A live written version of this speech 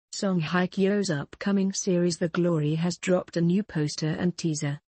Song Hye Kyo's upcoming series The Glory has dropped a new poster and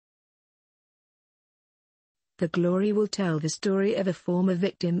teaser. The Glory will tell the story of a former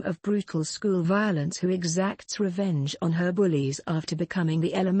victim of brutal school violence who exacts revenge on her bullies after becoming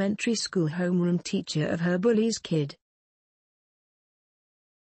the elementary school homeroom teacher of her bully's kid.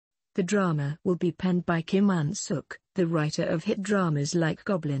 The drama will be penned by Kim Un-suk, the writer of hit dramas like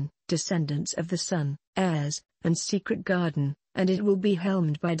Goblin, Descendants of the Sun, Heirs, and Secret Garden, and it will be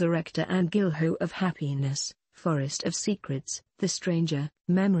helmed by director Ahn Gil-ho of Happiness, Forest of Secrets, The Stranger,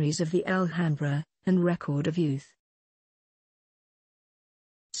 Memories of the Alhambra, and Record of Youth.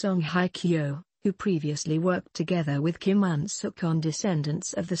 Song Hye Kyo, who previously worked together with Kim Un-suk on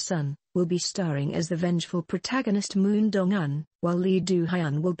Descendants of the Sun, will be starring as the vengeful protagonist Moon Dong-un, while Lee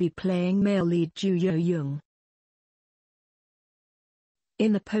Do-hyun will be playing male lead Ju Yo-young.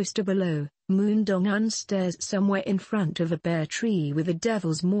 In the poster below, Moon Dong-un stares somewhere in front of a bare tree with a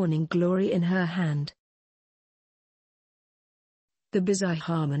devil's morning glory in her hand. The bizarre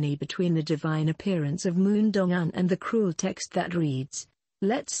harmony between the divine appearance of Moon Dong-un and the cruel text that reads,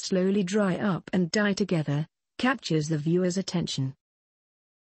 "Let's slowly dry up and die together," captures the viewer's attention.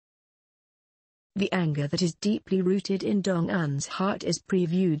 The anger that is deeply rooted in Dong-un's heart is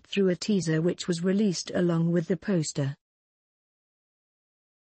previewed through a teaser which was released along with the poster.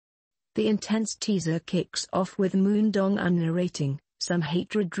 The intense teaser kicks off with Moon Dong-un narrating, "Some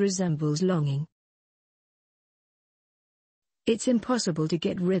hatred resembles longing. It's impossible to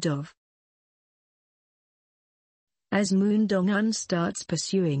get rid of." As Moon Dong-un starts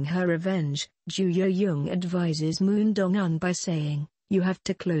pursuing her revenge, Ju Yo-young advises Moon Dong-un by saying, "You have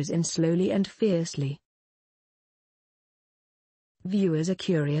to close in slowly and fiercely." Viewers are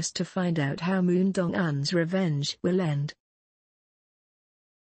curious to find out how Moon Dong-un's revenge will end.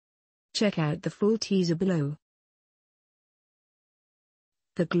 Check out the full teaser below.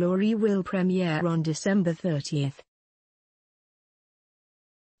 The Glory will premiere on December 30th.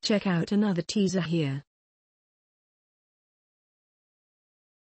 Check out another teaser here.